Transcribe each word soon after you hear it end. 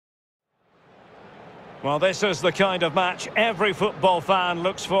Well, this is the kind of match every football fan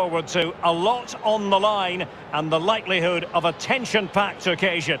looks forward to. A lot on the line and the likelihood of a tension-packed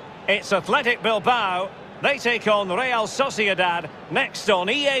occasion. It's Athletic Bilbao. They take on Real Sociedad next on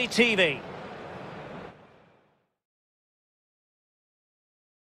EA TV.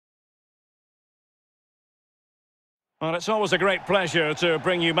 Well, it's always a great pleasure to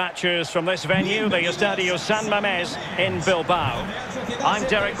bring you matches from this venue, the Estadio San Mamés in Bilbao. I'm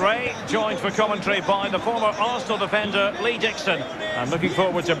Derek Ray, joined for commentary by the former Arsenal defender Lee Dixon. I'm looking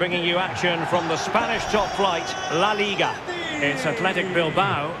forward to bringing you action from the Spanish top flight, La Liga. It's Athletic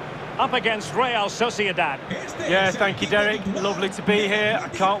Bilbao up against Real Sociedad. Yeah, thank you, Derek. Lovely to be here. I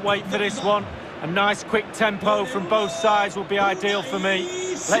can't wait for this one. A nice quick tempo from both sides will be ideal for me.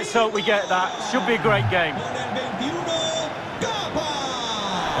 Let's hope we get that. Should be a great game.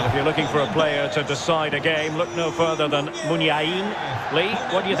 Well, if you're looking for a player to decide a game, look no further than Muniain. Lee,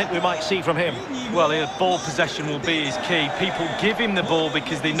 what do you think we might see from him? Well, his ball possession will be his key. People give him the ball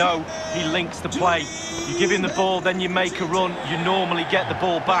because they know he links the play. You give him the ball, then you make a run, you normally get the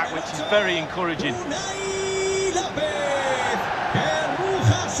ball back, which is very encouraging.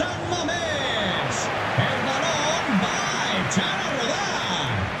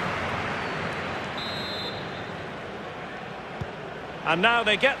 And now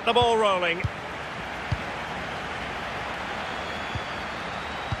they get the ball rolling.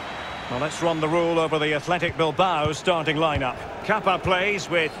 Well, let's run the rule over the Athletic Bilbao starting lineup. Kappa plays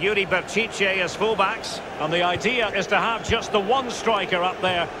with Yuri Berchiche as fullbacks, and the idea is to have just the one striker up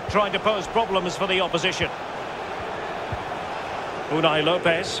there trying to pose problems for the opposition. Unai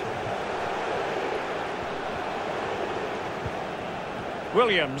Lopez.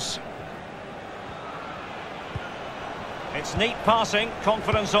 Williams. It's neat passing,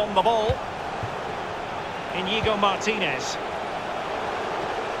 confidence on the ball. Inigo Martinez.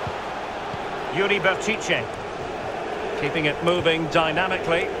 Yuri Berchiche. Keeping it moving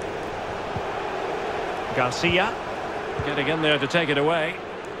dynamically. Garcia. Getting in there to take it away.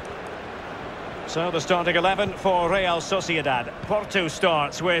 So the starting 11 for Real Sociedad. Porto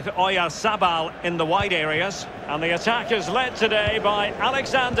starts with Oyarzabal in the wide areas. And the attack is led today by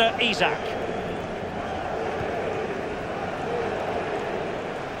Alexander Isak.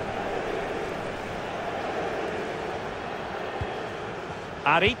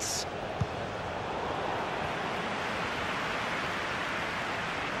 Aritz.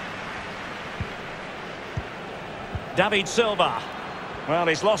 David Silva. Well,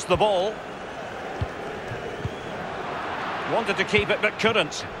 he's lost the ball. Wanted to keep it, but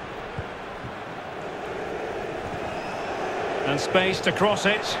couldn't. And space to cross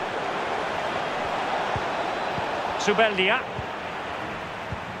it. Zubeldia.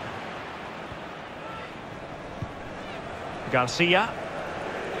 Garcia.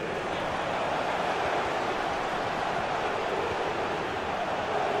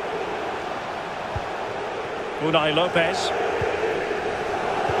 Unai Lopez.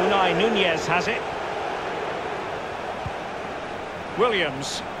 Unai Nunez has it.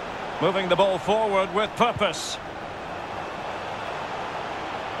 Williams moving the ball forward with purpose.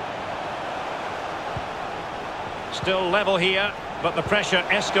 Still level here, but the pressure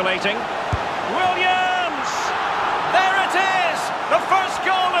escalating. Williams! There it is! The first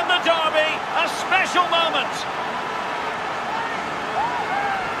goal in the derby, a special moment.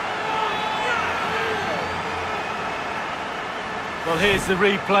 Well, here's the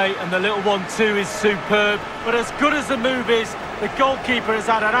replay, and the little 1-2 is superb. But as good as the move is, the goalkeeper has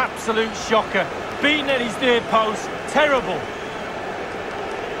had an absolute shocker. Beaten at his near post, terrible.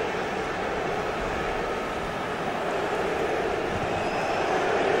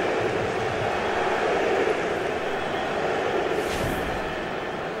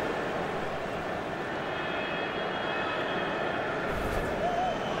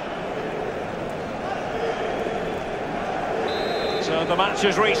 So the match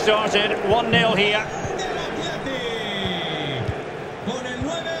has restarted, 1-0 here.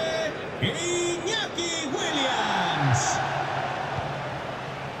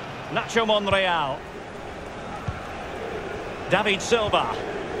 Nacho Monreal. David Silva.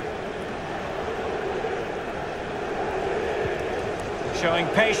 Showing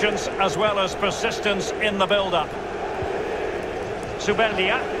patience as well as persistence in the build-up.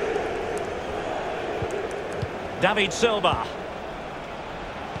 Zubeldia. David Silva.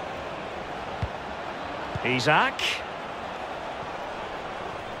 Isak.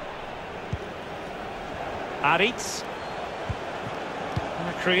 Aritz.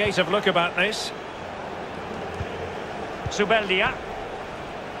 A creative look about this. Zubeldia.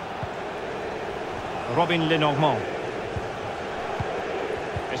 Robin Lenormand.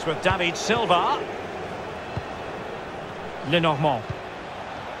 It's with David Silva. Lenormand.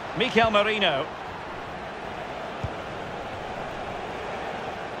 Mikel Merino.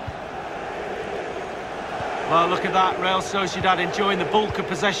 Well, look at that. Real Sociedad enjoying the bulk of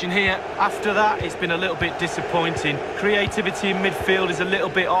possession here. After that, it's been a little bit disappointing. Creativity in midfield is a little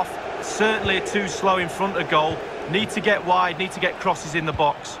bit off. Certainly too slow in front of goal. Need to get wide, need to get crosses in the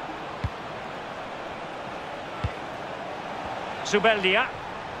box. Zubeldia.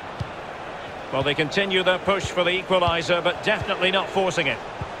 Well, they continue their push for the equaliser, but definitely not forcing it.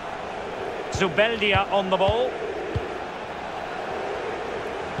 Zubeldia on the ball.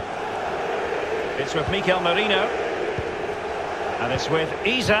 It's with Mikel Merino. And it's with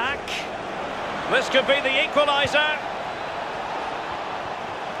Isaac. This could be the equaliser.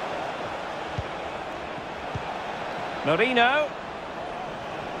 Merino.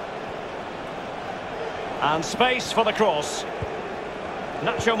 And space for the cross.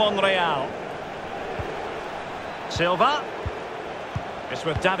 Nacho Monreal. Silva. It's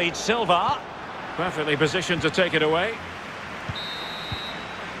with David Silva. Perfectly positioned to take it away.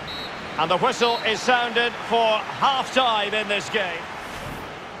 And the whistle is sounded for half-time in this game.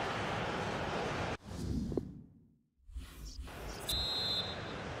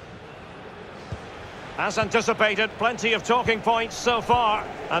 As anticipated, plenty of talking points so far.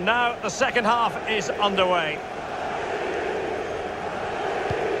 And now the second half is underway.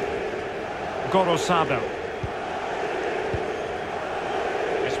 Gorosado.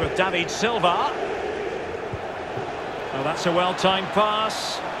 It's with David Silva. Well, that's a well-timed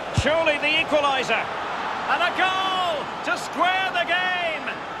pass. Surely the equaliser. And a goal to square the game.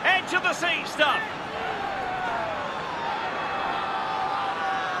 Edge of the seat stuff.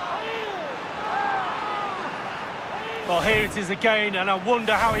 Well, here it is again, and I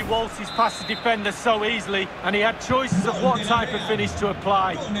wonder how he waltzes past the defender so easily. And he had choices of what type of finish to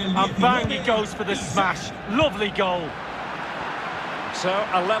apply. And bang, he goes for the smash. Lovely goal. So,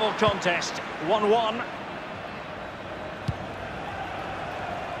 a level contest. 1-1.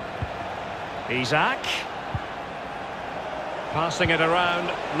 Isaac. Passing it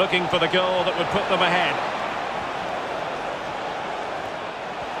around, looking for the goal that would put them ahead.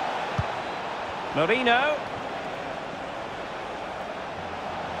 Merino.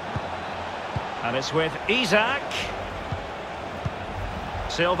 And it's with Isaac.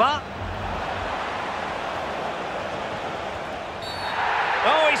 Silva.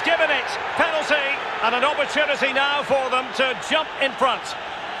 Oh, he's given it. Penalty. And an opportunity now for them to jump in front.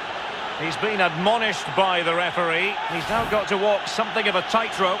 He's been admonished by the referee. He's now got to walk something of a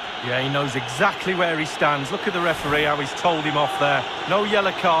tightrope. Yeah, he knows exactly where he stands. Look at the referee, how he's told him off there. No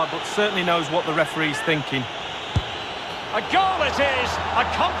yellow card, but certainly knows what the referee's thinking. A goal it is! A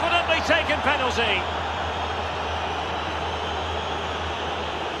confidently taken penalty.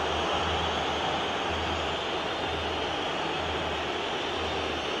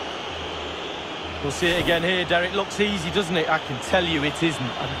 We'll see it again here, Derek. Looks easy, doesn't it? I can tell you it isn't.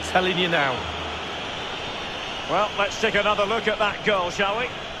 I'm telling you now. Well, let's take another look at that goal, shall we?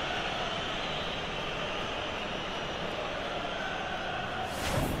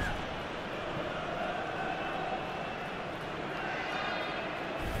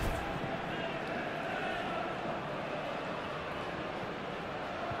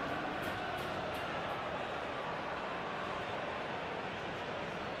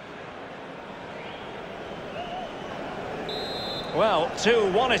 Well,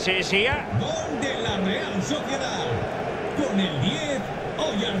 2-1 it is here. Gol de la Real Sociedad. Con el 10,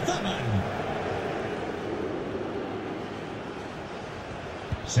 Oyarzábal.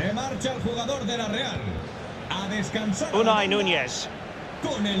 Se marcha el jugador de la Real. A descansar. Unai Núñez.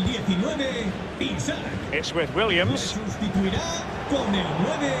 Con el 19, Isaac. It's with Williams. Sustituirá con el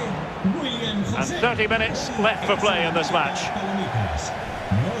 9, William José. And 30 minutes left for play in this match.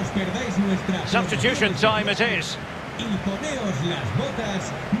 No os perdáis nuestra Substitution time it is. Y poneos las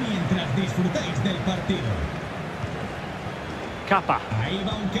botas mientras disfrutáis del partido. Kappa. Ahí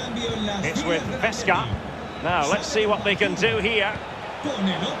va un cambio en las It's filas with de la Vesca. serie. Now, let's see what they can do here. Con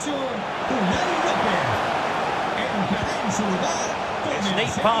el 8, Unai López. Entrará en su lugar con It's el neat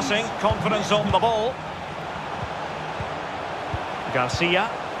 6. passing, confidence on the ball. Garcia.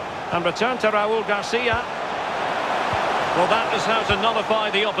 And return to Raúl Garcia. Well, that is how to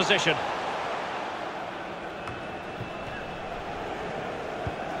nullify the opposition.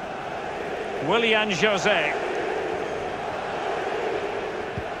 Willian José.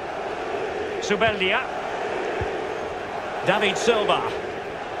 Zubeldia. David Silva.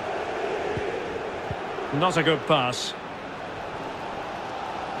 Not a good pass.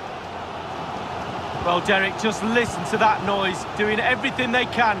 Well, Derek, just listen to that noise. Doing everything they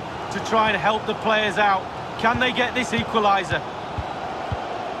can to try and help the players out. Can they get this equaliser?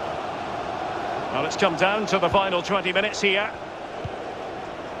 Well, it's come down to the final 20 minutes here.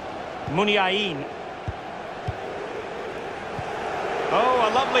 Muniain. Oh,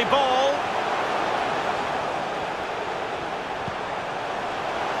 a lovely ball.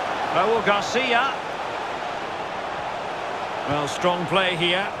 Raul Garcia. Well, strong play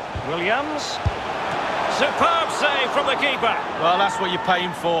here. Williams. Superb save from the keeper. Well, that's what you're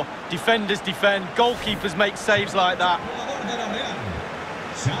paying for. Defenders defend, goalkeepers make saves like that. Jugador de la Real.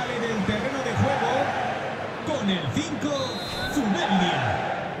 Sale del terreno de juego con el 5, Zubeldia.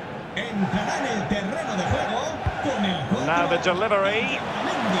 Entrará en el terreno de juego con el 4. Now the delivery.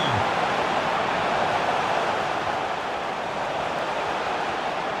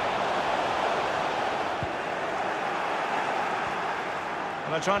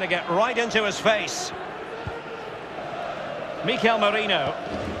 They're trying to get right into his face. Mikel Merino.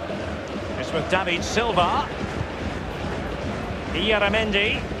 It's with David Silva.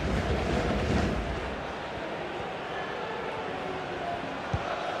 Ieramendi.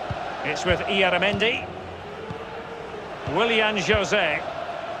 It's with Ieramendi. Willian José.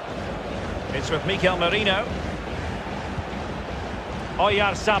 It's with Mikel Merino.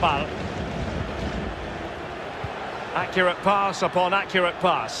 Oyarzabal. Accurate pass upon accurate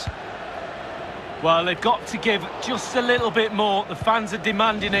pass. Well, they've got to give just a little bit more. The fans are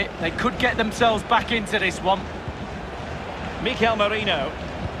demanding it. They could get themselves back into this one. Mikel Merino.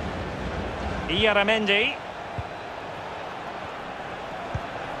 Ieramendi.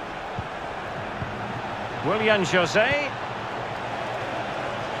 Willian José.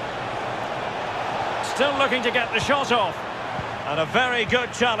 Still looking to get the shot off. And a very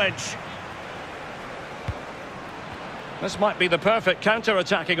good challenge. This might be the perfect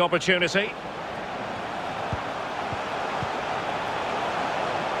counter-attacking opportunity.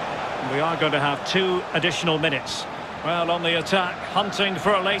 We are going to have 2 additional minutes. Well, on the attack, hunting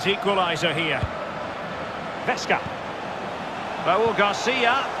for a late equaliser here. Vesca. Raul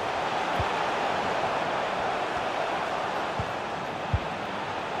Garcia.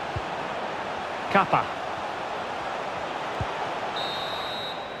 Kappa.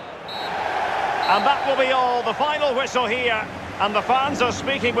 And that will be all. The final whistle here. And the fans are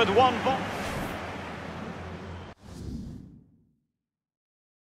speaking with one voice.